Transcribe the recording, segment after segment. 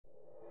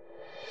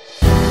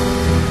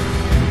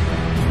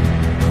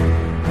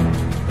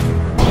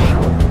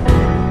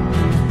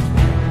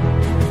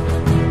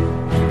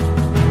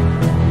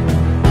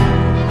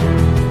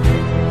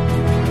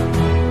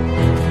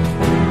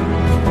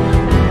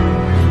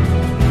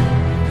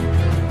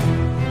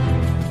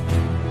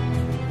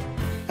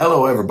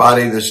Hello,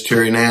 everybody. This is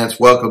Terry Nance.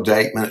 Welcome to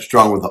 8 Minutes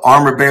Strong with the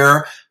Armor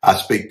Bearer. I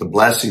speak the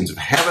blessings of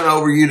heaven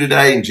over you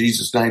today. In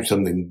Jesus' name,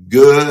 something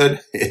good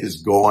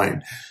is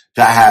going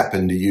to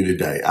happen to you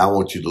today. I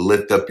want you to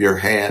lift up your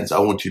hands. I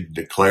want you to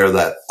declare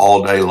that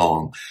all day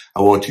long.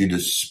 I want you to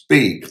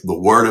speak the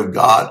word of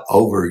God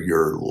over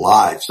your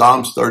life.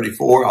 Psalms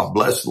 34, I'll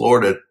bless the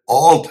Lord at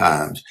all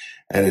times,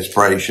 and his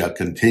praise shall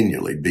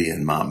continually be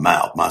in my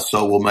mouth. My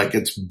soul will make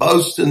its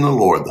boast in the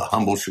Lord. The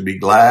humble shall be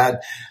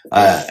glad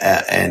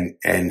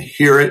and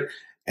hear it.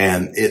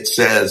 And it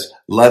says,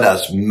 let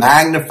us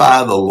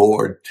magnify the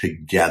Lord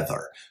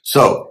together.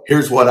 So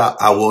here's what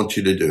I want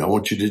you to do. I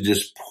want you to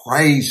just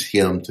praise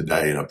him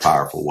today in a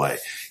powerful way.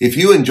 If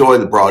you enjoy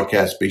the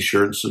broadcast, be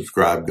sure and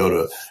subscribe. Go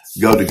to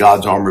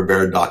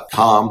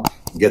godsarmorbearer.com,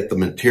 get the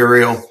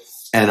material.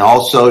 And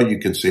also you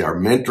can see our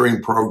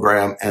mentoring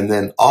program. And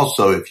then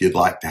also if you'd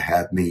like to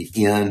have me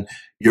in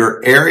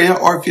your area,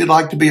 or if you'd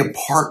like to be a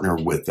partner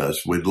with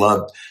us, we'd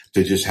love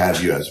to just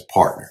have you as a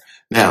partner.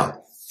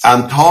 Now,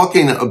 I'm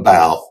talking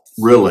about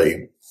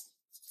really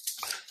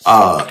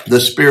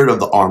the spirit of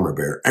the armor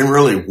bearer and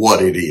really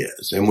what it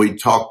is. And we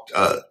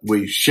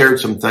shared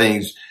some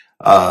things,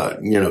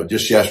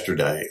 just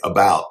yesterday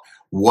about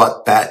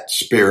what that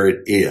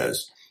spirit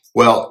is.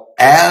 Well,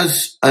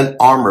 as an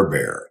armor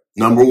bearer,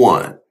 number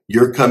one,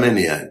 you're coming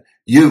in,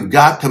 you've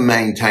got to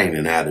maintain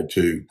an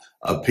attitude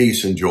of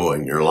peace and joy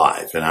in your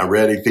life. And I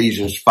read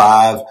Ephesians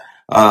 5,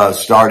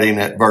 starting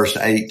at verse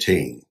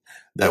 18.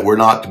 That we're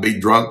not to be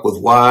drunk with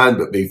wine,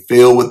 but be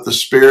filled with the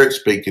Spirit,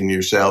 speaking to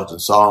yourselves in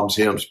psalms,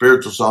 hymns,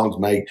 spiritual songs,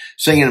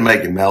 singing and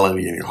making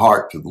melody in your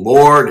heart to the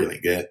Lord,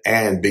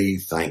 and be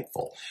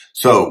thankful.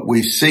 So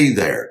we see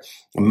there,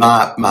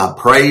 my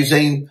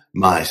praising,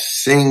 my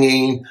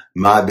singing,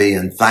 my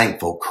being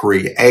thankful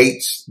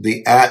creates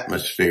the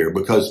atmosphere,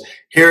 because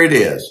here it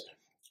is.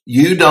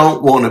 You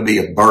don't want to be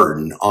a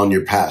burden on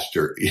your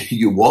pastor.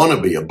 You want to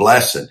be a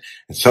blessing.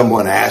 And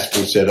someone asked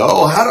me, said,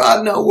 how do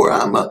I know where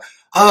I'm a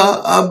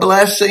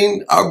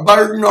blessing, a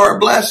burden, or a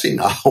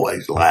blessing? I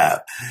always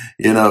laugh.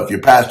 If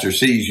your pastor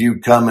sees you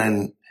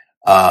coming,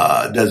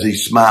 does he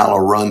smile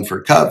or run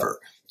for cover?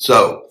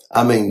 So,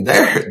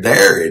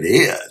 there it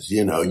is.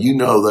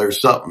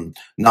 There's something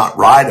not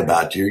right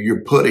about you.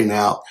 You're putting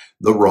out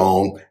the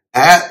wrong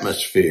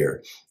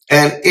atmosphere.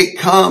 And it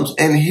comes,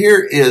 and here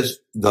is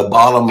the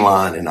bottom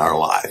line in our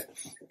life.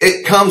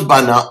 It comes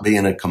by not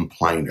being a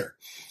complainer.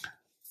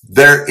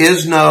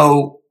 There's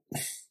no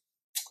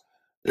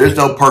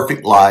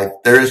perfect life.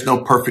 There is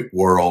no perfect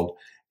world.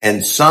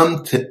 And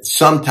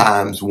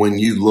sometimes when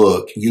you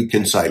look, you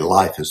can say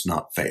life is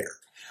not fair.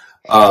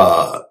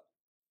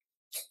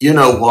 You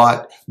know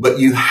what? But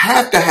you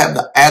have to have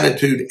the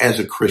attitude as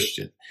a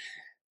Christian.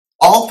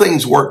 All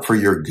things work for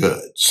your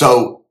good.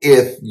 So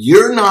if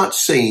you're not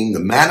seeing the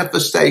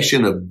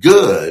manifestation of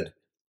good,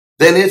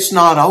 then it's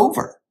not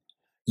over.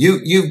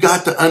 You've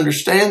got to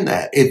understand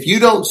that. If you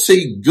don't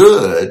see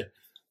good,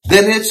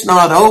 then it's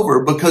not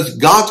over, because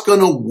God's going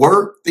to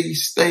work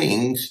these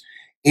things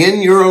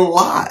in your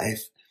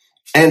life.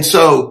 And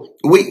so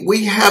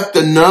we have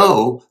to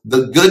know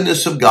the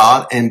goodness of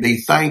God and be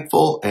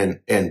thankful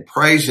and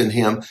praising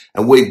him.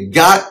 And we've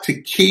got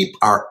to keep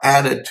our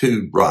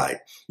attitude right.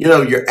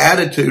 Your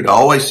attitude, I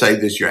always say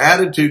this, your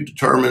attitude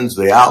determines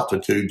the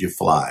altitude you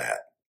fly at.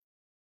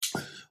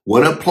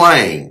 When a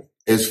plane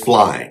is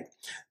flying,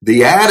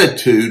 the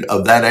attitude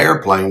of that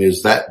airplane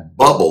is that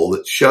bubble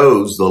that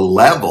shows the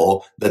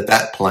level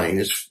that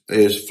plane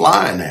is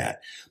flying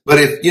at. But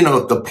if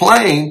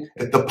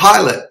the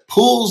pilot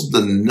pulls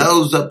the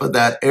nose up of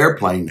that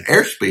airplane, the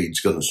airspeed's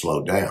going to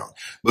slow down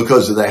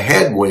because of the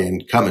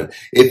headwind coming.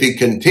 If he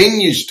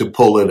continues to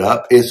pull it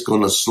up, it's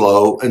going to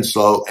slow and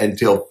slow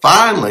until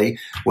finally,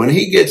 when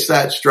he gets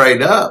that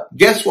straight up,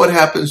 guess what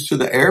happens to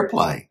the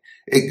airplane?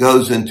 It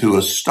goes into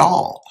a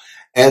stall.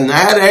 And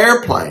that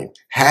airplane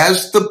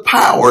has the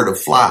power to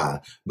fly,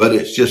 but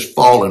it's just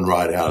falling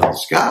right out of the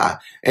sky.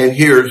 And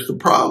here's the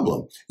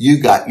problem.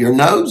 You got your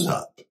nose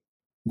up.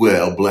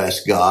 Well,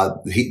 bless God,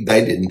 they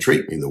didn't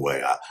treat me the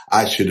way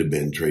I should have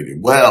been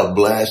treated. Well,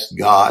 bless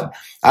God,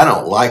 I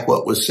don't like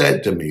what was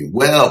said to me.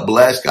 Well,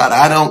 bless God,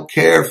 I don't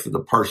care for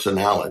the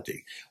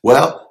personality.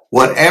 Well,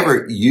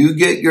 whatever, you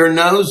get your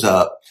nose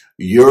up,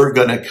 you're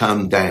going to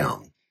come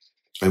down.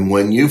 And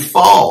when you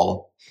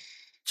fall,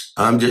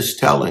 I'm just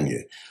telling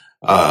you,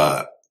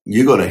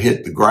 you're going to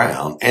hit the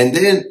ground. And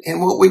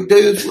what we do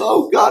is,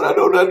 oh God, I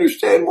don't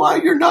understand why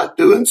you're not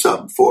doing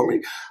something for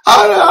me.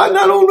 I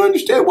don't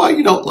understand why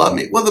you don't love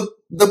me. Well,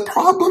 the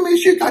problem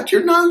is you got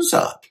your nose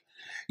up.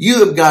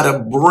 You have got to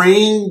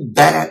bring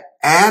that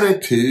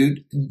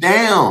attitude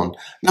down.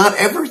 Not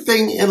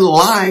everything in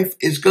life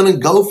is going to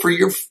go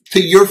to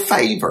your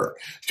favor,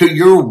 to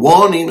your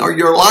wanting or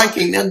your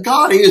liking. Now,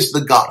 God is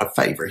the God of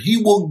favor. He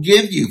will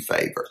give you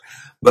favor.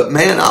 But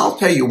man, I'll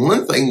tell you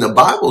one thing, the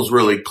Bible's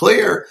really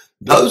clear.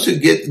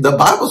 The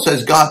Bible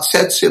says God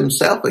sets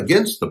himself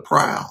against the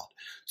proud.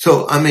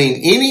 So, I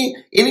mean,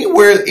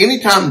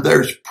 anytime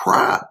there's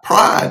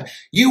pride,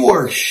 you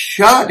are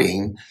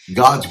shutting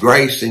God's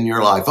grace in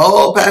your life.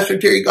 Oh, Pastor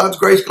Terry, God's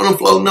grace is going to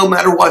flow no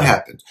matter what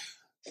happens.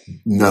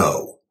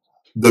 No,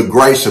 the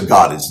grace of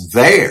God is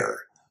there,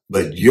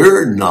 but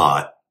you're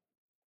not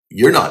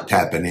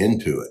tapping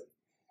into it.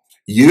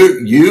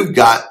 You've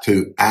got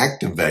to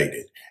activate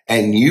it,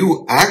 and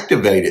you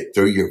activate it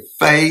through your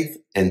faith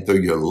and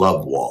through your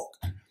love walk.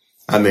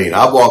 I mean,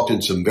 I walked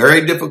in some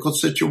very difficult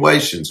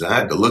situations, and I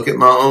had to look at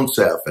my own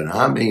self, and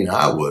I mean,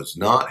 I was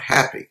not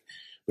happy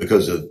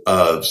because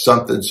of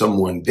something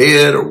someone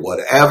did or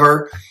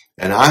whatever.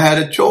 And I had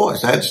a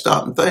choice. I had to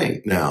stop and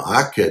think. Now,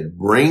 I could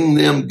bring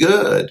them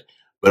good,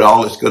 but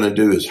all it's going to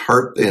do is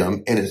hurt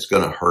them, and it's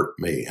going to hurt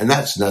me. And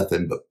that's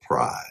nothing but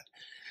pride.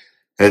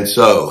 And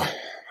so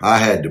I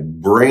had to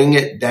bring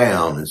it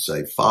down and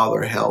say,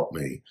 Father, help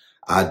me.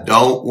 I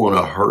don't want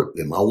to hurt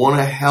them. I want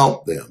to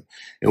help them.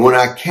 And when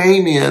I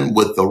came in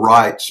with the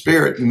right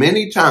spirit,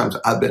 many times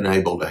I've been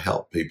able to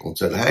help people and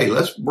said, hey,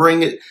 let's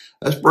bring it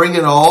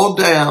all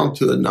down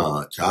to a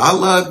notch. I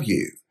love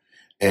you.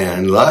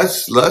 And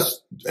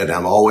and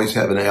I'm always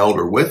have an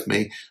elder with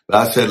me, but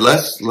I said,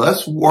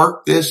 let's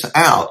work this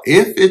out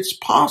if it's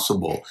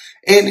possible.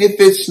 And if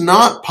it's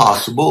not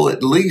possible,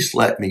 at least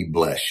let me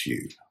bless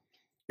you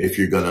if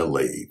you're going to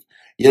leave,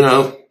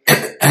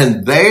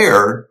 and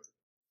there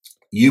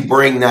you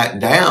bring that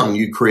down.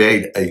 You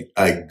create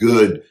a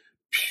good,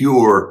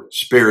 pure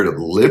spirit of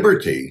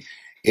liberty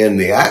in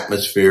the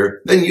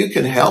atmosphere, then you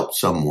can help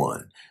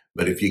someone.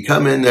 But if you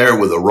come in there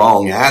with a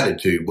wrong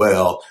attitude,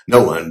 well,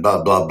 no one,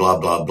 blah, blah, blah,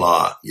 blah,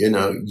 blah,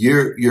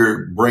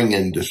 you're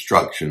bringing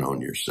destruction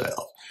on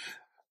yourself.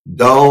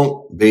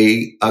 Don't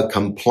be a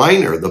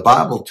complainer. The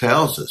Bible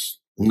tells us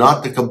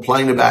not to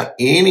complain about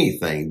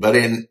anything, but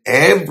in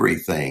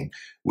everything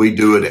we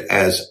do it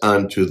as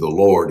unto the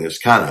Lord. It's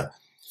kind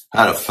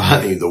of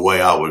funny the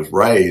way I was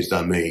raised.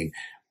 I mean,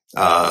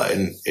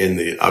 I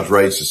was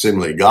raised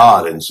Assembly of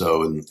God. And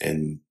so,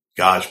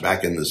 gosh,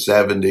 back in the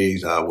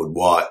 70s, I would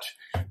watch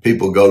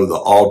people go to the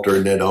altar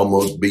and they'd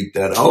almost beat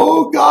that.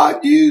 Oh,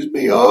 God, use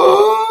me.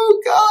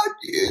 Oh, God,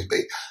 use me.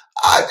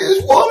 I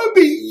just want to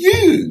be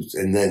used.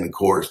 And then, of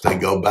course, they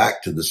go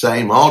back to the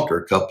same altar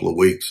a couple of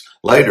weeks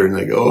later and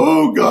they go,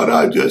 oh, God,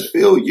 I just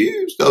feel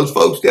used. Those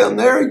folks down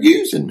there are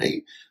using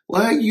me.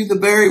 Well, you the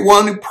very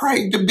one who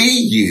prayed to be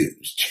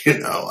used.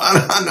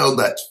 I know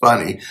that's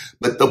funny,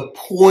 but the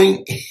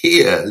point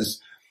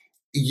is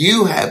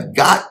you have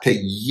got to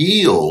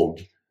yield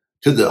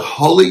to the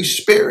Holy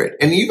Spirit,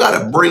 and you got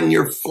to bring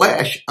your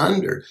flesh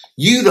under.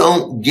 You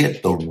don't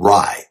get the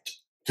right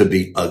to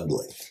be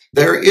ugly.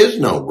 There is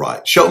no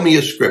right. Show me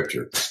a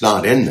scripture. It's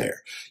not in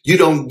there. You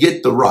don't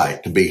get the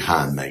right to be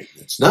high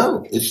maintenance.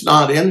 No, it's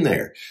not in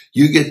there.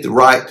 You get the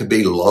right to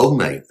be low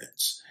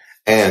maintenance.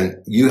 And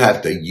you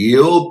have to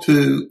yield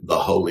to the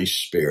Holy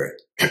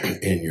Spirit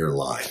in your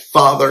life.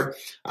 Father,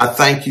 I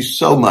thank you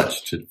so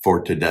much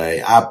for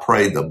today. I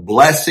pray the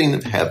blessing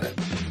of heaven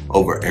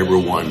over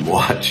everyone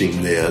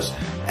watching this.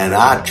 And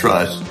I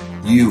trust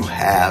you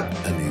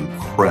have an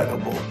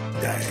incredible